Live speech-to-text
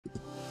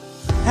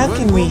How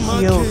can we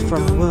heal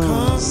from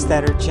wounds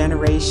that are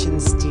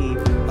generations deep?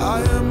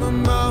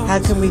 How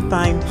can we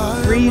find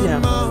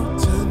freedom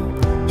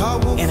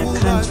in a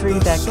country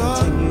that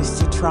continues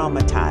to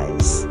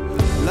traumatize?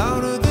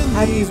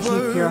 How do you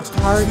keep your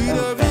heart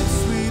open?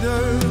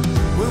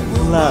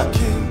 Love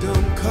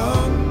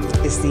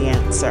is the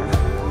answer.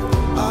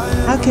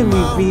 How can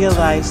we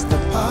realize the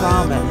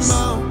promise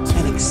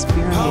and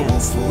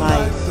experience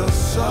life,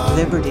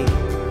 liberty,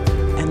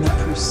 and the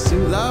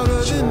pursuit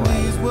of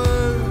joy?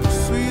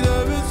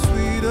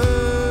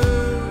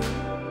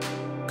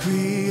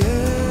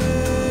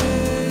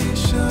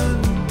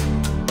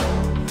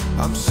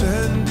 I'm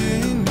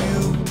sending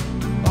you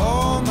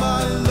all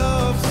my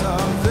love,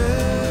 salvation.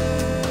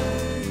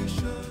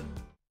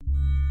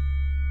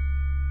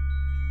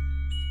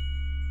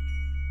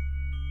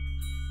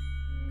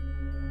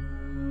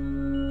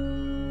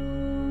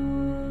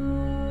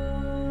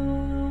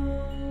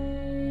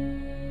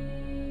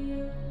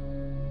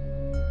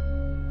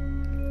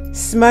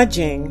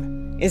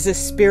 Smudging is a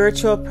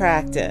spiritual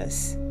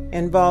practice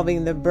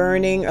involving the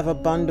burning of a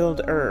bundled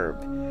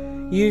herb,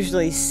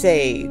 usually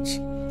sage,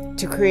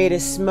 to create a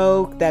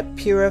smoke that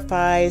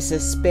purifies a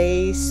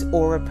space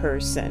or a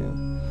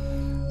person.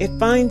 It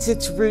finds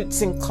its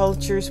roots in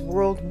cultures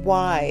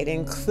worldwide,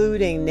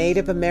 including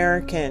Native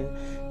American,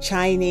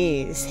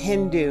 Chinese,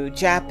 Hindu,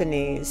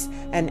 Japanese,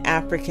 and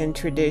African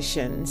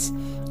traditions.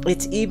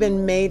 It's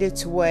even made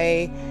its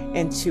way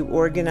into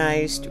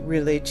organized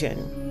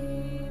religion.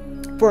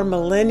 For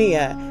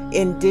millennia,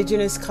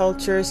 indigenous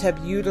cultures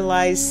have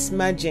utilized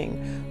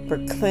smudging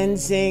for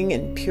cleansing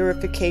and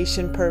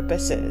purification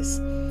purposes.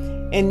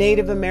 In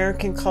Native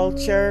American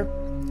culture,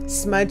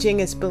 smudging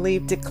is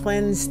believed to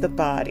cleanse the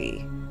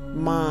body,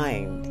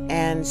 mind,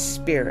 and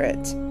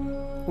spirit,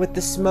 with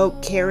the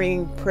smoke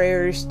carrying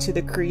prayers to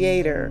the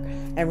Creator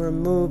and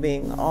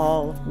removing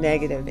all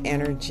negative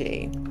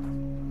energy.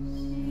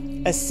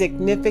 A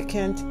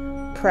significant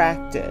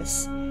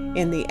practice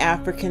in the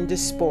African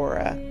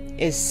diaspora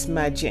is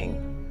smudging.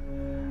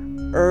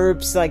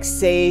 Herbs like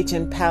sage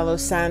and palo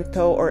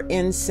santo or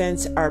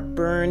incense are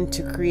burned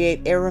to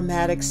create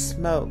aromatic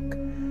smoke.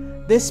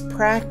 This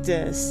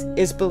practice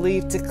is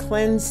believed to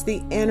cleanse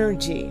the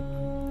energy,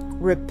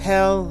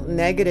 repel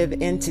negative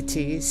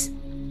entities,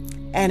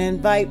 and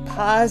invite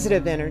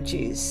positive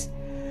energies.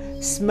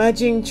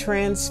 Smudging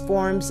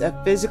transforms a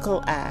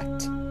physical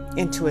act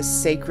into a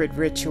sacred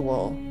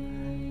ritual,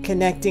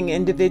 connecting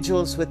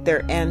individuals with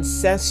their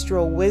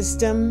ancestral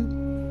wisdom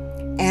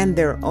and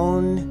their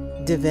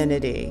own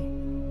divinity.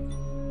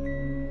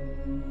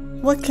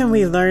 What can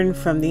we learn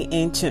from the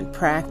ancient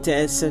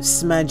practice of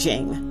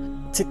smudging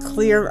to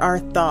clear our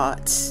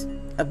thoughts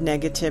of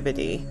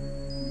negativity?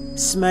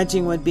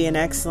 Smudging would be an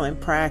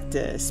excellent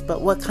practice,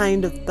 but what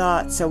kind of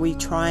thoughts are we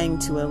trying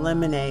to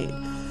eliminate,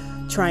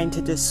 trying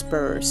to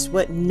disperse?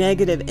 What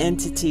negative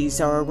entities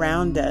are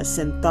around us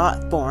in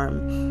thought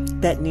form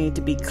that need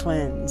to be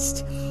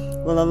cleansed?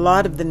 Well, a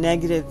lot of the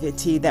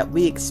negativity that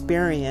we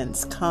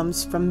experience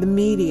comes from the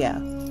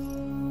media.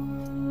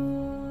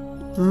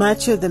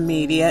 Much of the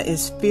media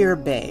is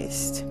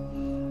fear-based,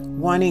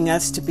 wanting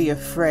us to be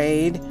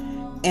afraid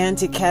and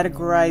to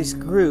categorize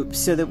groups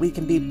so that we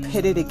can be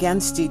pitted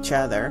against each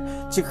other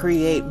to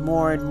create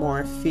more and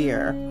more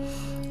fear.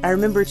 I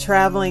remember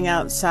traveling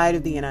outside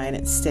of the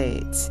United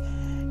States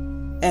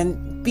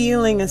and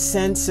feeling a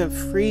sense of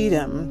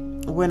freedom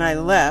when I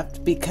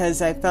left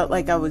because I felt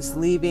like I was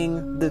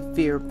leaving the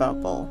fear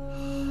bubble.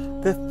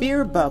 The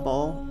fear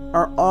bubble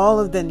are all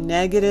of the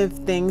negative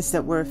things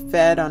that we're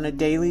fed on a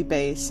daily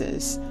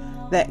basis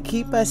that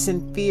keep us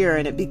in fear,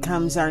 and it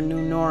becomes our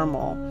new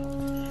normal.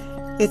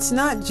 It's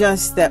not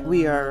just that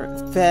we are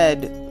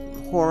fed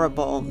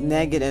horrible,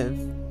 negative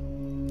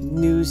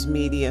news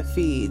media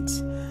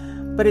feeds,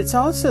 but it's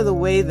also the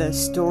way the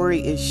story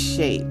is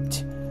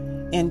shaped,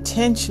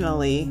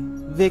 intentionally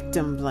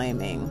victim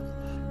blaming.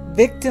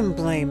 Victim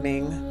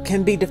blaming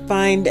can be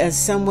defined as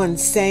someone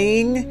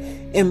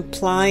saying,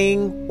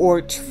 implying,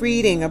 or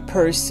treating a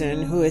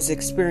person who has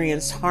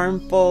experienced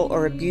harmful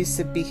or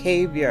abusive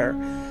behavior,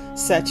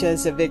 such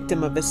as a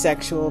victim of a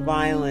sexual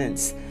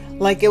violence,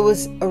 like it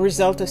was a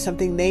result of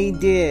something they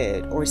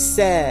did or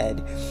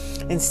said,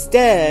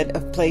 instead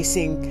of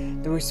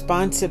placing the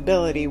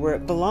responsibility where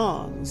it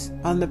belongs,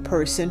 on the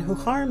person who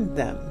harmed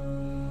them.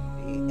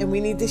 And we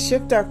need to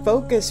shift our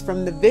focus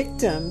from the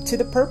victim to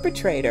the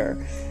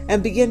perpetrator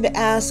and begin to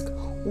ask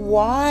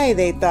why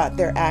they thought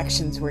their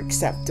actions were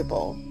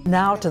acceptable.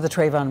 Now to the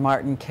Trayvon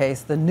Martin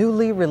case, the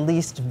newly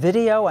released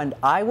video and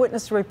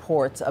eyewitness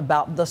reports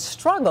about the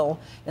struggle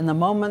in the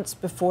moments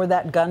before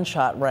that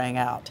gunshot rang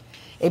out.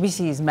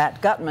 ABC's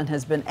Matt Gutman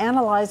has been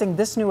analyzing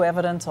this new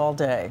evidence all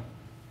day.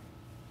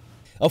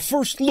 A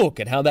first look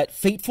at how that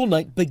fateful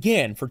night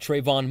began for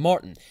Trayvon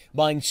Martin,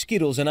 buying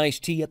Skittles and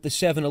iced tea at the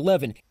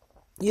 7-Eleven.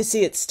 You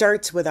see, it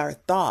starts with our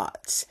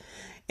thoughts.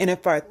 And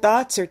if our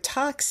thoughts are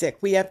toxic,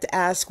 we have to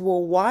ask,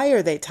 well, why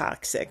are they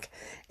toxic?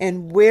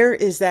 And where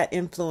is that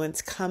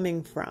influence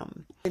coming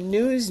from? The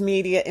news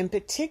media in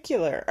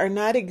particular are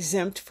not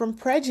exempt from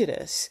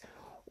prejudice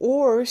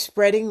or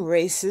spreading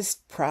racist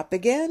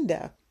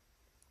propaganda.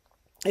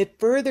 It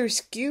further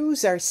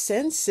skews our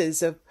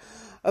senses of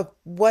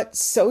what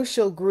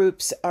social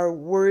groups are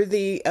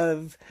worthy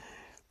of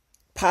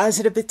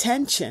positive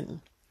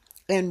attention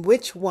and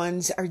which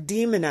ones are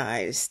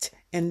demonized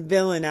and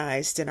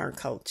villainized in our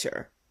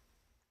culture.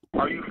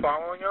 Are you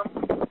following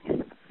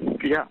him?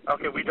 Yeah.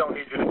 Okay, we don't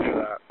need you to do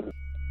that.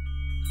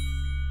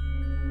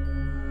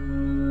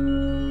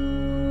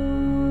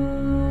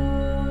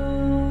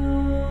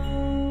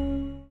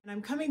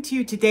 I'm coming to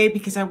you today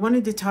because I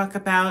wanted to talk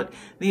about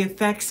the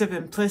effects of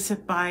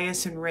implicit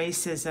bias and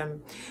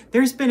racism.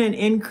 There's been an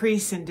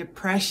increase in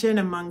depression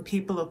among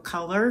people of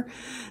color.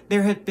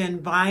 There have been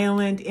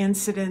violent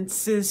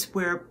incidences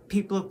where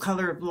people of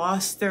color have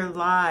lost their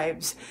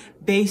lives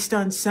based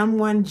on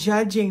someone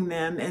judging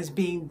them as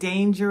being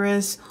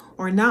dangerous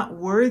or not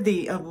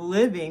worthy of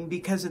living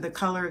because of the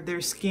color of their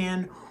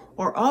skin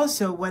or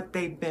also what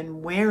they've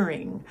been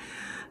wearing.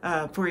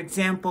 For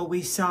example,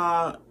 we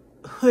saw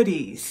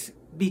hoodies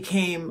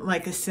became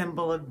like a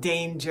symbol of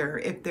danger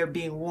if they're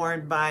being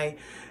worn by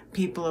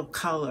people of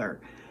color,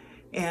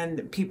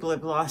 and people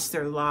have lost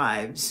their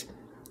lives.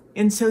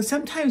 And so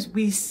sometimes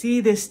we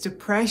see this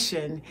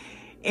depression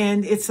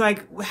and it's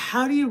like,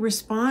 how do you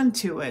respond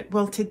to it?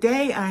 Well,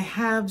 today I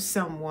have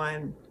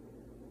someone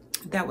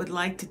that would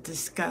like to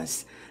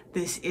discuss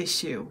this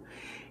issue,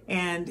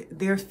 and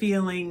they're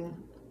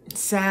feeling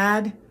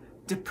sad,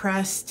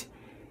 depressed,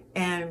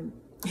 and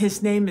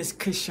his name is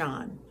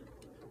Kashan.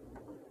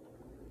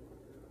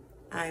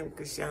 I'm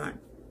Kashan,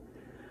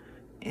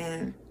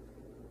 and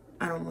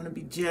I don't want to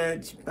be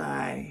judged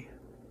by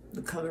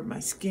the color of my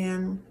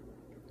skin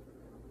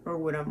or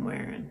what I'm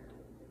wearing.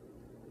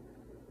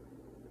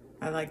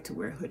 I like to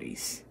wear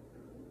hoodies.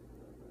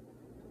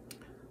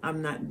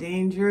 I'm not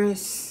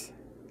dangerous,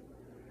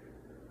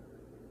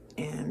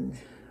 and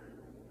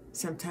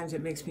sometimes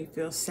it makes me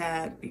feel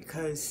sad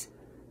because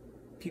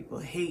people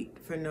hate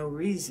for no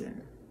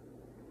reason.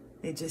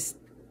 They just,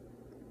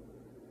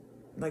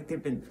 like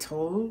they've been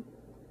told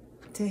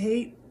to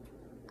hate.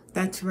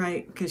 That's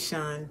right,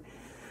 Kashan.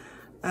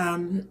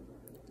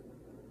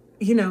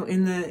 You know,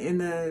 in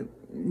the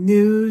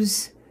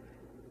news,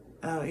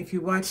 if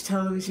you watch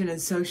television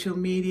and social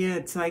media,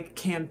 it's like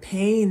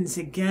campaigns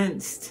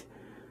against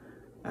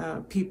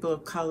people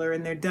of color,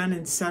 and they're done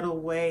in subtle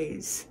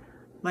ways.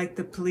 Like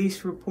the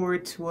police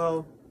reports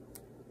will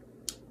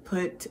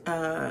put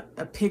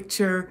a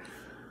picture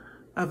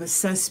of a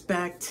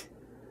suspect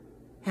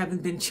having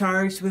been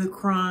charged with a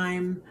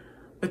crime,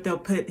 but they'll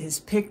put his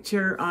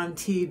picture on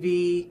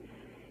TV,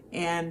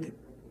 and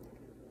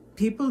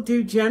people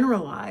do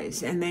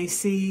generalize, and they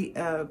see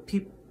a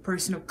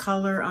person of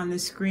color on the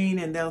screen,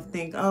 and they'll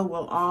think, oh,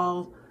 well,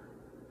 all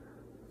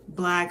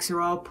blacks or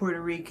all Puerto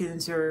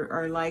Ricans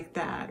are like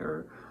that,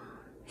 or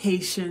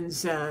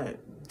Haitians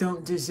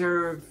don't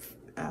deserve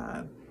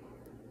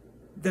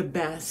the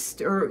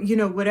best, or, you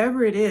know,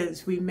 whatever it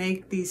is, we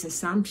make these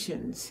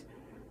assumptions.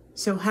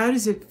 So how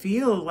does it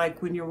feel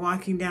like when you're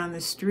walking down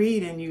the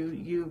street and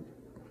you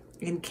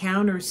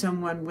encounter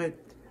someone with,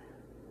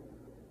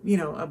 you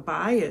know, a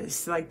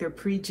bias, like they're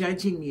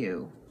prejudging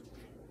you?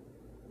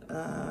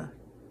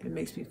 It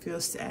makes me feel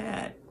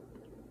sad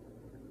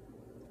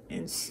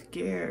and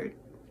scared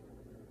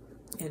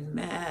and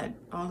mad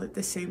all at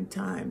the same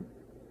time.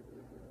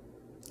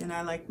 And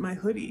I like my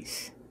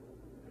hoodies,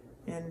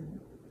 and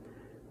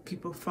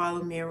people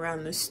follow me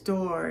around the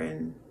store,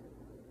 and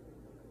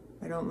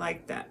I don't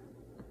like that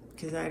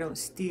because I don't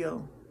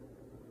steal,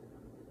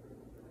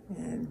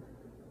 and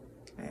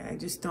I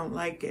just don't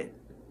like it.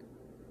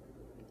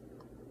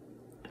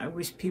 I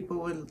wish people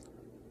would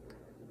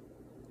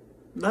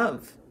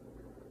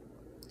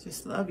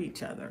just love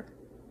each other.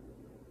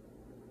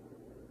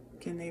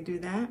 Can they do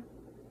that?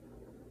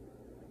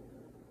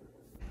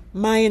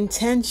 My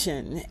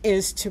intention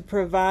is to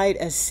provide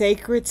a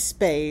sacred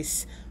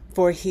space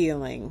for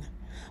healing.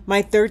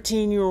 My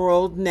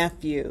 13-year-old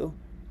nephew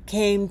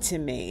came to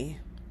me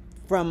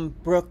from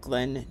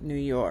Brooklyn, New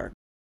York.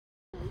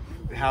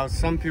 How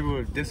some people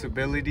with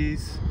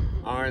disabilities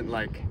aren't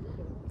like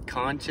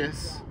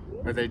conscious,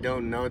 or they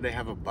don't know they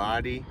have a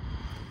body.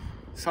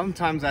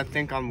 Sometimes I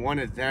think I'm one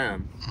of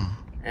them,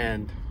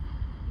 and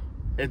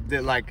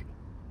like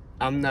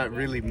I'm not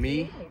really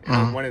me, and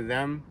I'm one of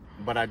them,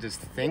 but I just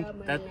think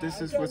that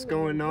this is what's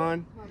going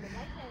on.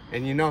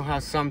 And you know how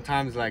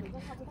sometimes like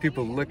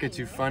people look at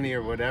you funny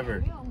or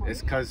whatever,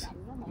 it's because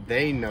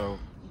they know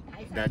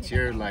that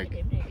you're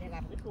like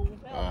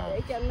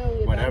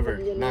whatever,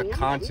 not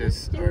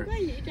conscious, or,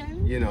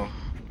 you know,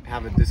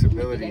 have a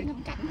disability,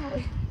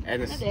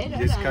 and it's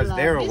because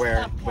they're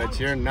aware, but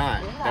you're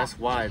not. That's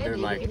why they're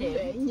like,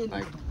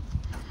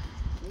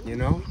 you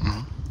know.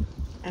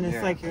 And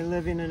it's like you're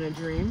living in a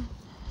dream.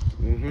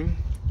 Mm-hmm.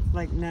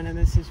 Like none of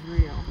this is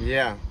real.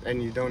 Yeah,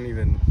 and you don't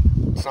even,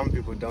 some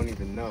people don't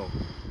even know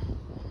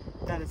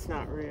that it's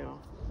not real.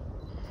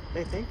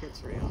 They think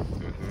it's real.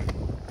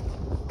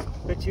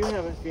 Mm-hmm. But you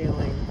have a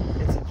feeling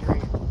it's a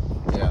dream.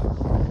 Yeah.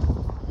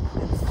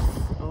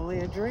 It's only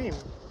a dream,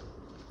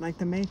 like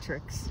the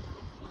Matrix.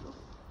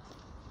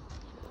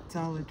 It's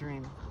all a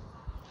dream.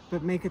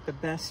 But make it the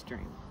best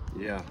dream.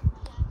 Yeah.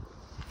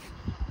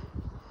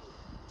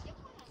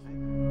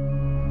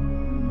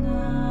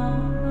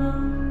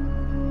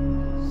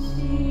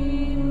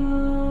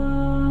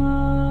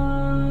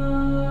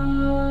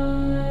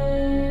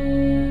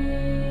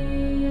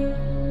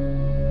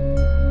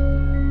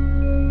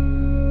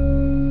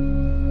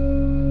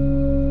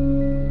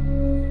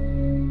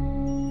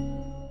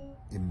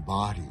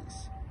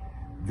 Embodies.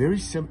 Very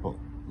simple.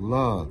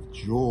 Love,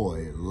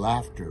 joy,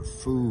 laughter,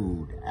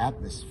 food,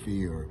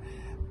 atmosphere,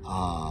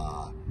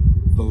 the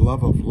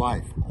love of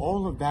life.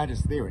 All of that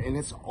is there, and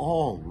it's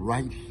all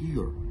right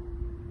here.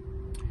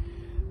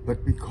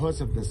 But because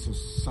of the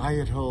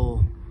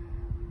societal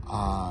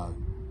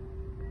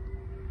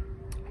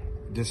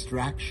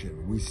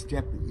distraction, we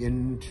step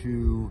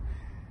into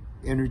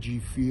energy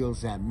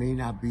fields that may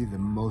not be the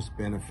most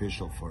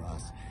beneficial for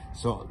us.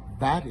 So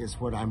that is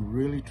what I'm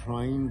really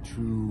trying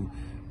to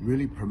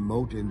really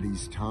promote in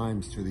these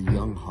times to the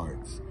young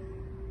hearts.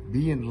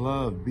 Be in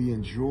love, be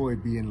in joy,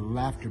 be in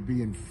laughter,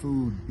 be in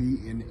food, be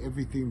in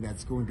everything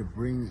that's going to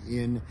bring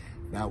in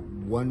that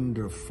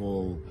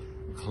wonderful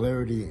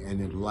clarity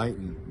and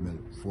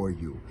enlightenment for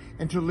you.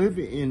 And to live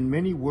in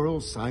many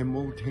worlds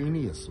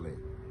simultaneously.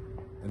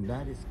 And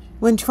that is key.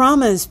 When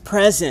trauma is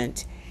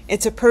present,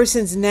 it's a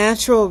person's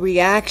natural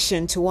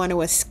reaction to want to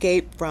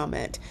escape from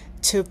it,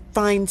 to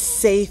find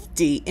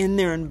safety in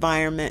their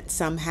environment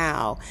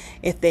somehow.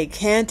 If they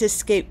can't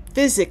escape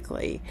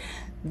physically,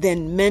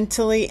 then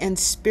mentally and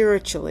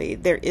spiritually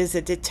there is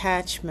a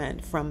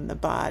detachment from the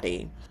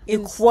body.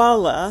 In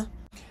Kuala,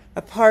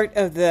 a part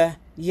of the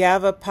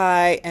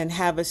Yavapai and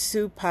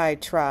Havasupai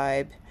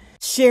tribe,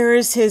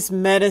 shares his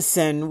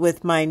medicine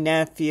with my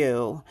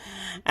nephew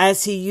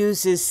as he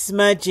uses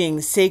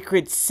smudging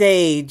sacred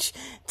sage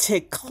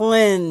to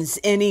cleanse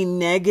any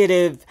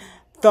negative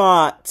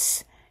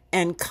thoughts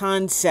and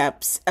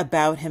concepts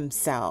about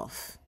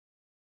himself.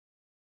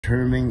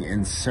 Terming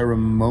and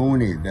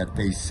ceremony that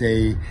they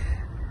say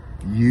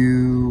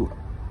you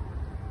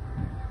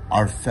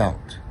are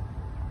felt.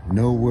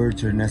 No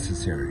words are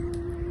necessary.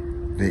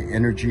 The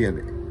energy of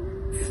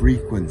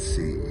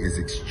frequency is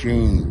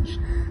exchanged.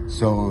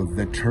 So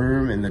the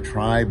term in the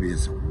tribe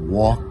is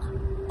walk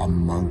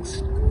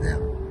amongst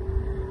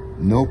them.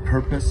 No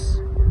purpose,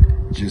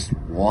 just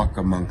walk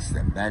amongst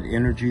them. That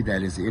energy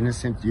that is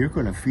innocent, you're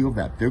going to feel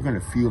that. They're going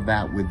to feel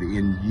that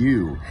within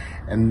you.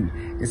 And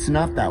it's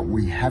not that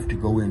we have to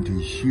go into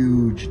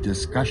huge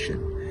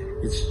discussion.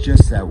 It's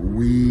just that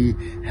we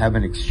have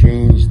an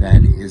exchange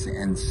that is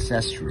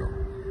ancestral.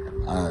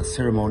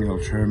 Ceremonial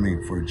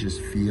terming for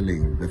just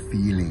feeling the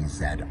feelings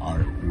that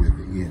are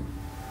within.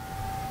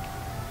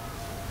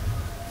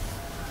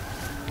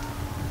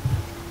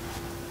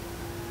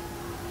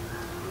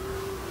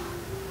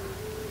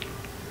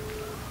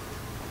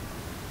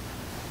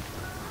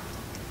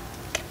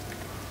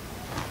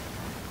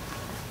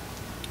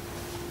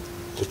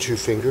 The two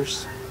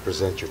fingers,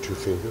 present your two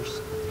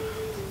fingers.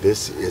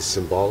 This is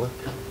symbolic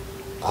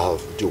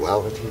of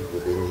duality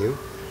within you.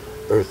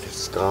 Earth,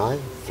 sky,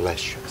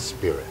 flesh,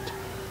 spirit.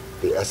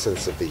 The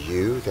essence of the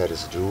you that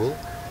is dual,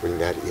 bring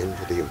that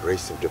into the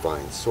embrace of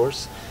divine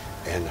source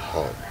and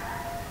hug.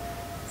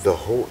 The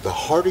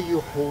harder you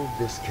hold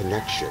this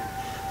connection,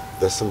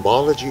 the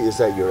symbology is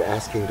that you're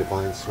asking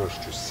divine source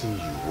to see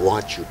you,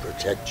 watch you,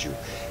 protect you,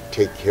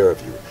 take care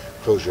of you.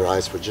 Close your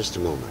eyes for just a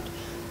moment.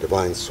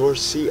 Divine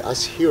source, see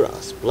us, hear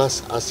us,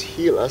 bless us,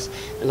 heal us,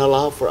 and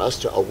allow for us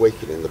to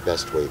awaken in the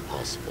best way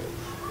possible.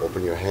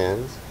 Open your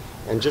hands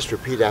and just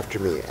repeat after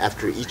me.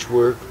 After each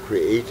word,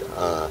 create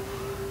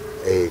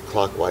a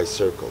clockwise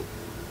circle.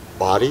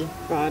 Body.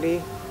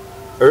 Body.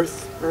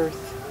 Earth.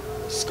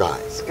 Earth.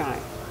 Sky. Sky.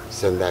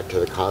 Send that to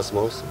the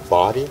cosmos.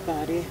 Body.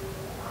 Body.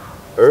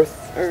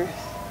 Earth.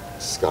 Earth.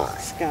 Sky.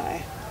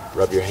 Sky.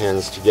 Rub your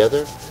hands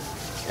together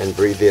and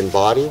breathe in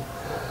body.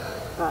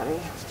 Body.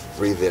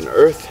 Breathe in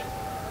earth.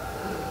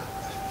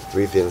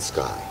 Breathe in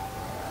sky.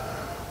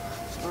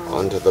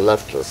 Onto the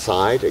left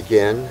side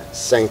again.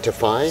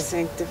 Sanctify.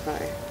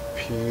 Sanctify.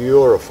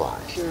 Purify.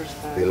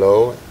 Purify.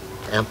 Below,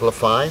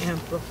 amplify.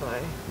 Amplify.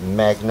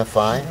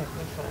 Magnify.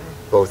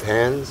 Magnify. Both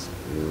hands,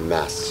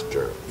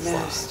 masterfy.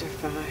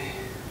 Masterfy.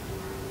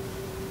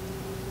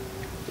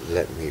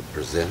 Let me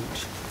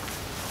present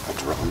a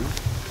drum.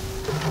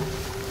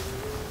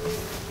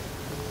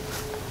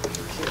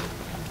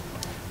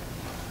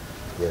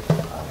 With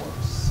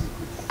our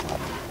secret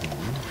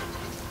flame.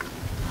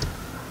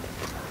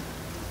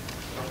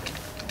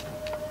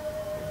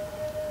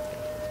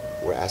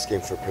 We're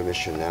asking for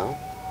permission now.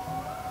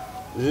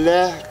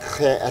 Le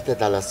khe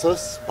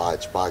dalasos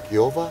baj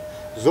bagyova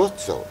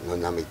zotso no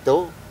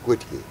namito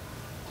gutki.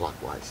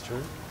 Clockwise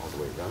turn all the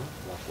way down.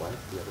 Clockwise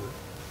the other way.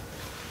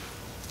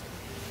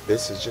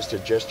 This is just a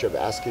gesture of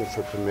asking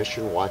for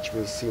permission. Watch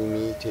me, see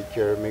me, take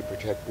care of me,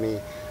 protect me,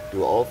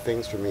 do all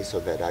things for me so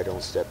that I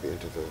don't step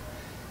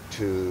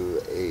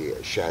into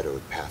a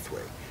shadowed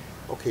pathway.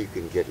 Okay, you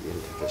can get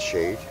into the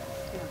shade.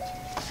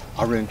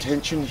 Our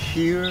intention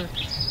here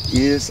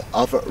is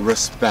of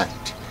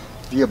respect.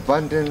 The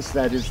abundance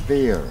that is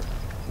there,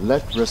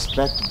 Let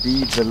respect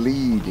be the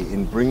lead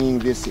in bringing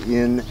this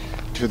in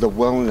to the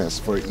wellness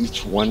for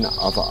each one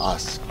of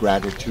us.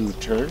 Gratitude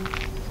turn.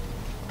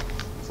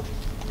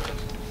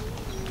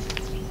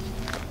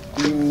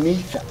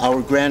 Beneath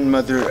our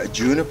grandmother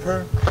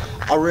Juniper,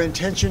 our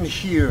intention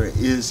here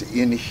is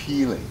in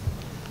healing.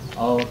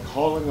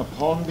 Calling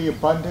upon the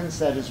abundance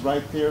that is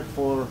right there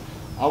for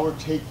our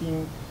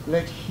taking.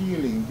 Let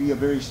healing be a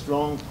very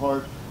strong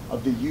part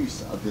of the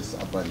use of this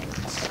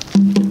abundance.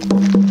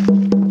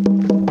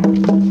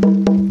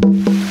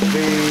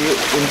 The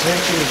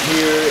intention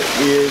here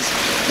is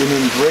in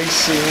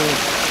embracing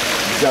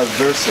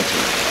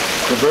diversity.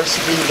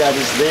 Diversity that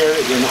is there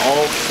in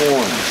all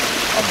forms.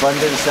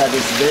 Abundance that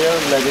is there,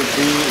 let it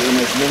be in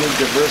as many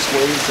diverse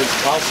ways as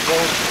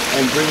possible,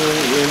 and bringing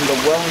in the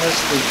wellness,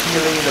 the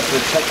healing, the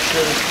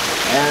protection,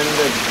 and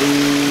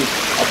the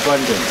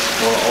abundance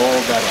for all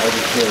that are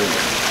to carry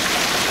it.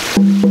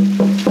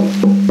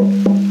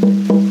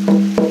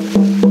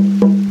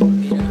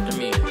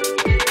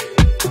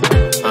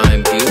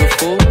 I'm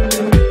beautiful.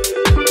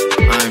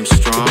 I'm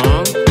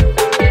strong.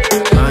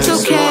 I'm it's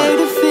okay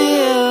to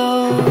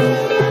feel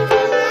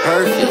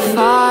perfect. The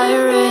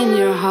fire in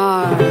your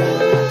heart.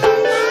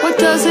 What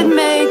does it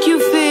make you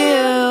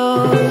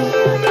feel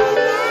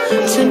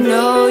to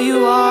know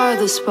you are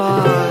the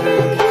spark?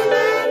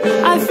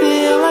 I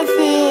feel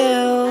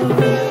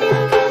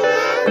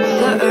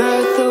the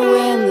earth, the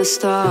wind, the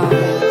stars.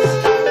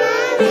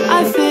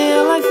 I feel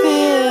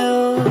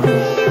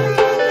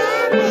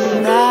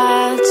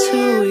that's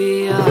who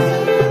we are.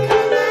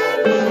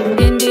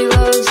 Indy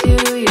loves you,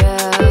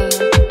 yeah.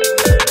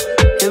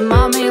 And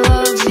mommy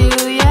loves you,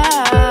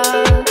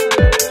 yeah.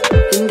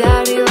 And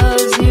daddy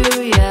loves you,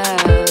 yeah.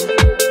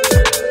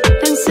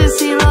 And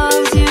sissy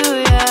loves you,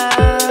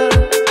 yeah.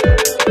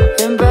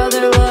 And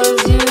brother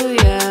loves you,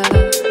 yeah.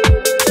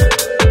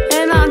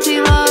 And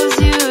auntie loves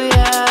you,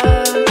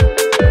 yeah.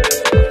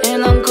 And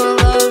uncle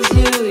loves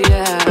you,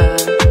 yeah.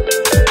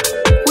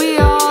 We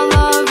all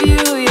love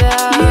you,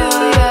 yeah. You,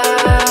 yeah.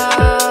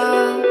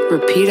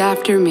 Repeat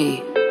after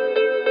me.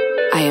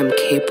 I am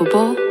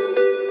capable.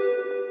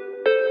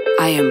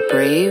 I am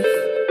brave.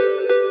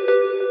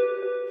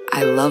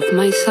 I love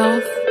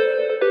myself.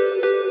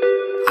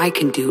 I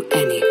can do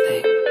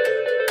anything.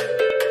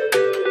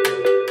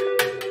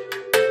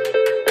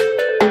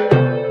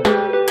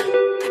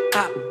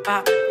 pop,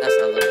 pop. That's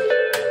a little.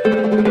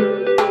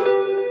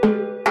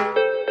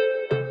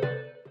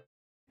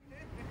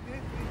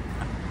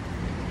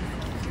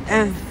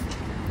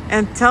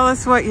 And tell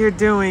us what you're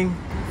doing.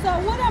 So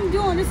what I'm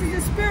doing, this is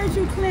a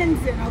spiritual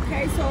cleansing,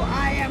 okay? So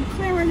I am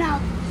clearing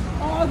out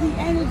all the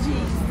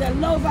energies, the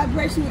low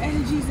vibrational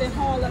energies in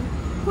Harlem,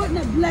 putting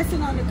a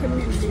blessing on the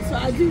community. So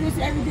I do this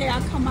every day.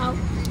 I come out,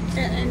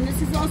 and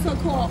this is also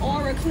called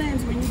aura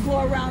cleanse. When you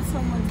go around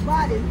someone's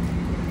body,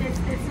 it's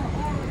an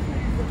aura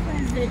cleanse to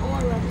cleanse their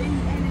aura of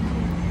any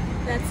energy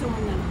that's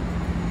on them.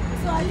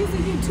 So I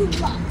usually do 2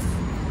 blocks.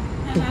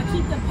 And I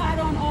keep the pot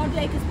on all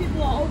day because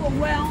people are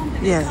overwhelmed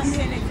and Yes. they come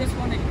here and they just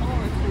want to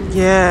aura cleanse.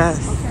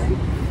 Yes. Okay?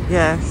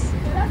 Yes. So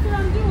that's what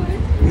I'm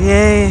doing.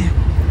 Yay.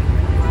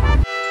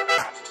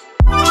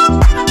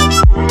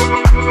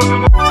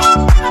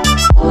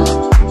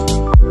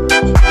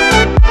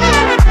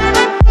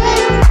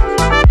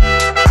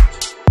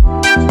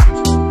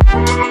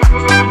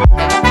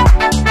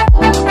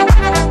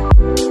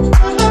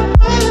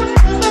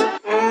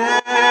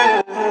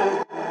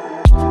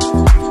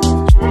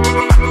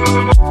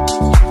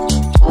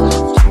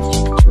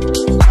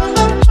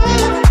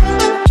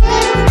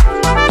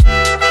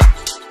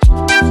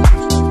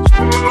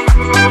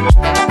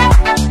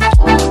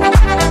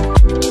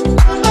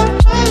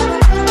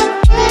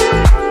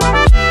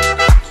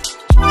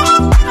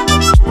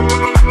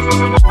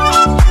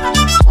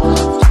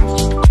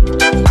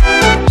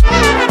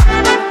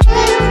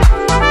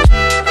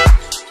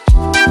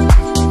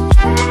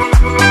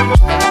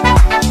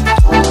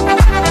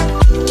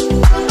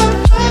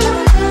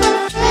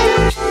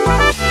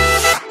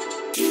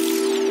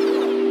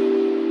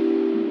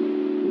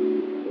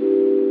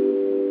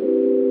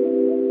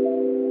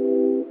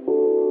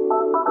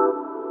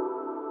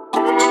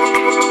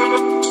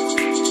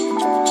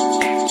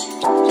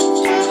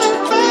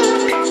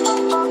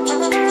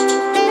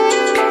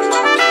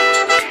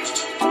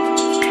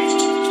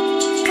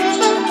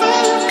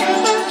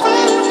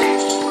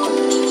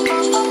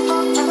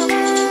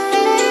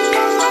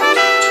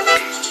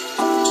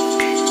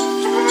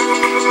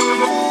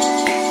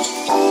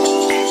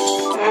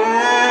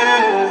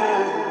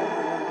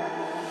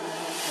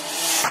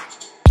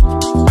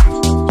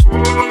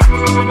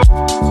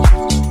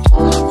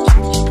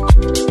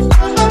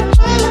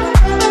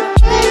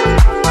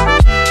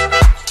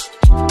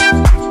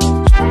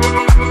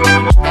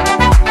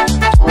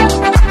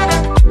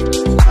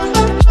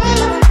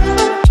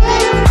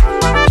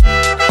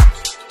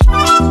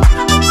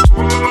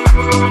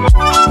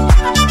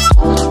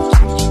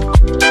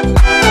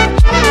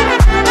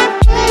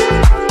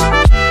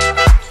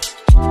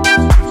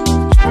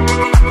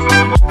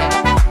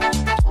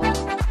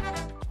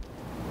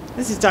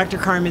 Dr.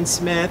 Carmen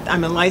Smith.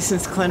 I'm a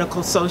licensed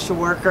clinical social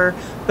worker,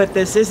 but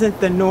this isn't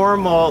the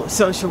normal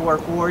social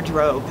work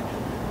wardrobe.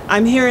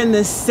 I'm here in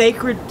this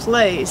sacred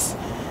place.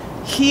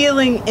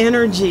 Healing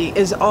energy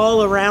is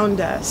all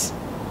around us.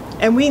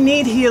 And we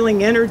need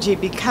healing energy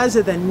because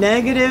of the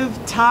negative,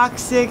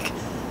 toxic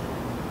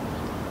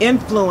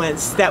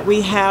influence that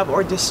we have,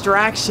 or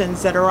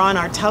distractions that are on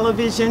our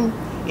television,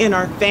 in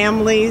our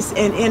families,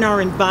 and in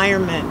our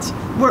environment.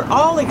 We're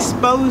all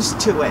exposed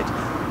to it,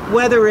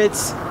 whether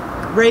it's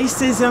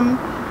racism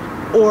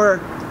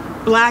or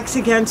blacks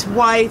against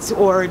whites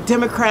or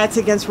Democrats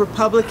against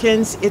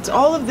Republicans. It's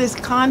all of this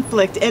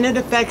conflict, and it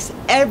affects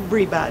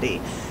everybody.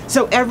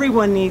 So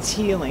everyone needs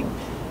healing,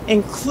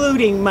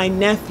 including my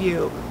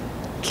nephew,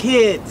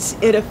 kids.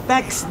 It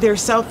affects their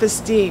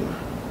self-esteem.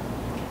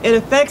 It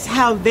affects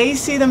how they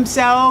see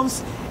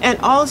themselves and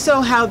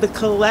also how the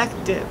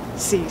collective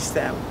sees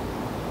them.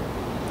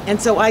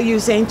 And so I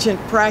use ancient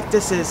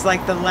practices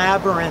like the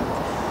Labyrinth,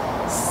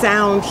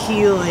 sound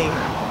healing,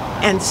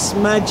 and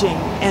smudging,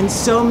 and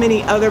so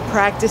many other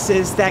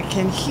practices that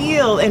can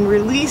heal and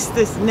release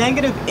this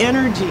negative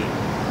energy.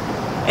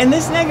 And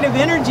this negative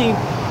energy,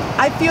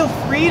 I feel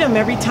freedom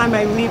every time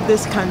I leave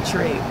this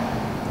country,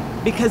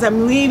 because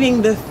I'm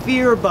leaving the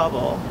fear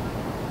bubble.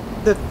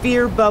 The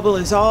fear bubble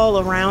is all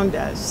around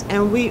us,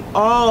 and we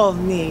all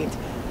need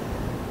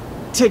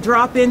to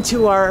drop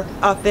into our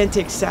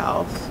authentic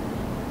self.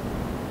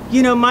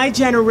 You know, my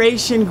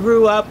generation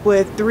grew up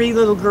with 3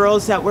 little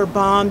girls that were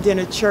bombed in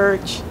a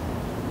church,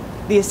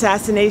 the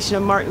assassination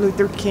of Martin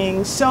Luther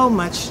King, so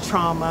much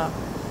trauma.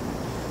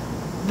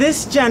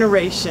 This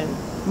generation,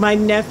 my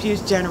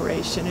nephew's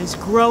generation, is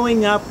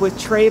growing up with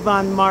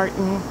Trayvon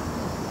Martin,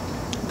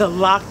 the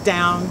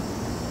lockdown,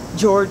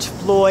 George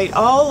Floyd,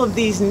 all of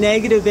these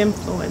negative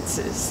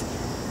influences.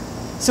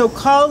 So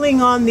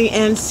calling on the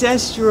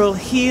ancestral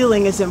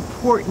healing is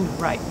important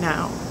right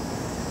now.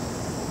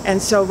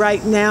 And so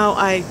right now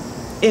I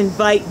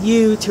invite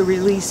you to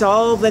release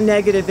all the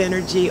negative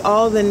energy,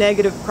 all the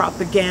negative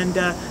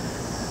propaganda,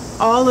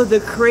 all of the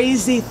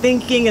crazy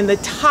thinking and the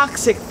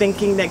toxic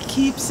thinking that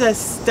keeps us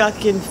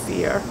stuck in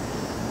fear.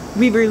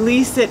 We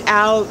release it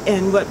out,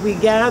 and what we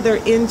gather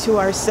into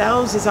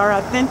ourselves is our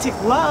authentic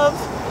love,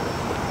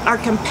 our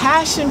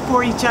compassion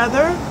for each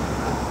other,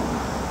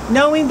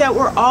 knowing that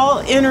we're all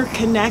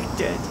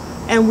interconnected,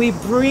 and we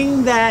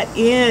bring that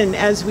in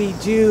as we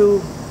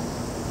do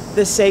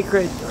the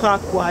sacred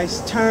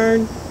clockwise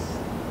turn.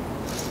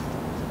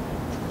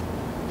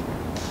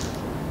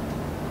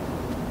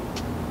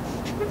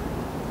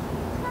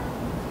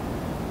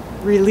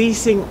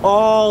 Releasing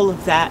all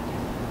of that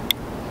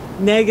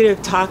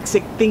negative,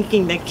 toxic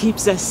thinking that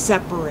keeps us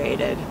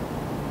separated.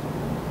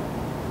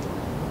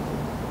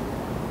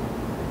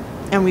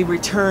 And we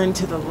return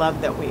to the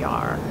love that we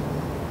are.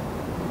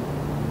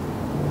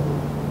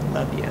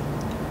 Love you.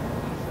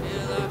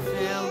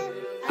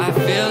 I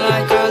feel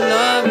like I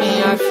love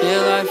me, I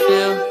feel like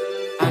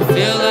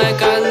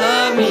I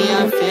love me,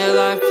 I feel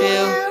like I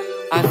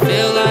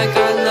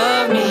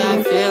love me,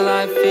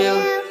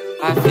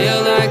 I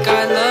feel like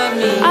I love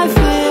me. I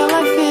feel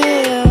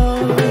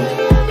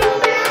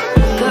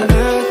the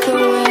earth, the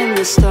wind,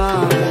 the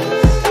stars.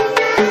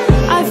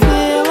 I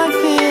feel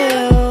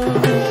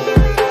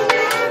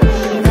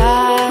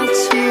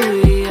that's who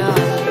we are.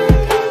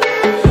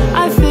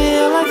 I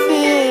feel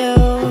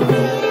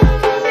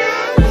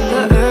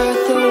the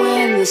earth, the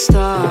wind, the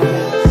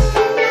stars.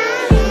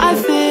 I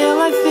feel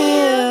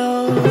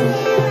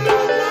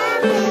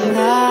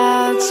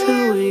that's who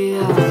we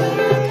are.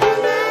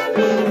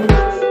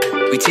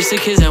 We teach the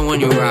kids that when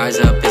you rise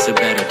up, it's a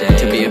better day.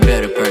 To be a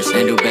better person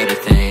and do better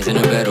things in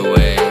a better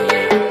way.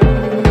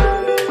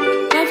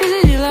 Life is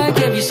easy like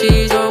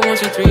ABCs, all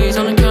 1s and 3s.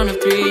 On the count of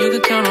 3, you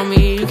can count on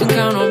me, you can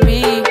count on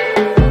me.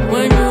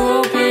 When you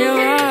open your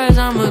eyes,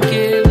 I'ma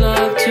give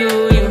love to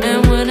you.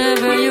 And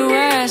whenever you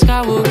ask,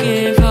 I will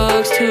give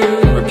hugs to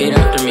you. Repeat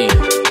after me.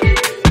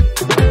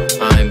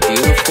 I'm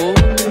beautiful,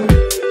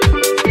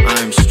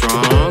 I'm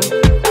strong,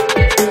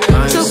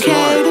 I'm It's okay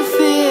smart. to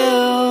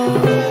feel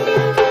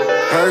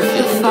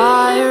the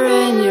fire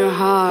in your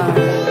heart.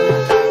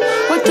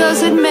 What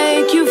does it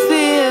make you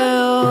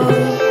feel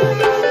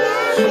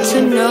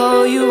to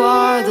know you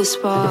are the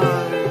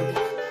spark?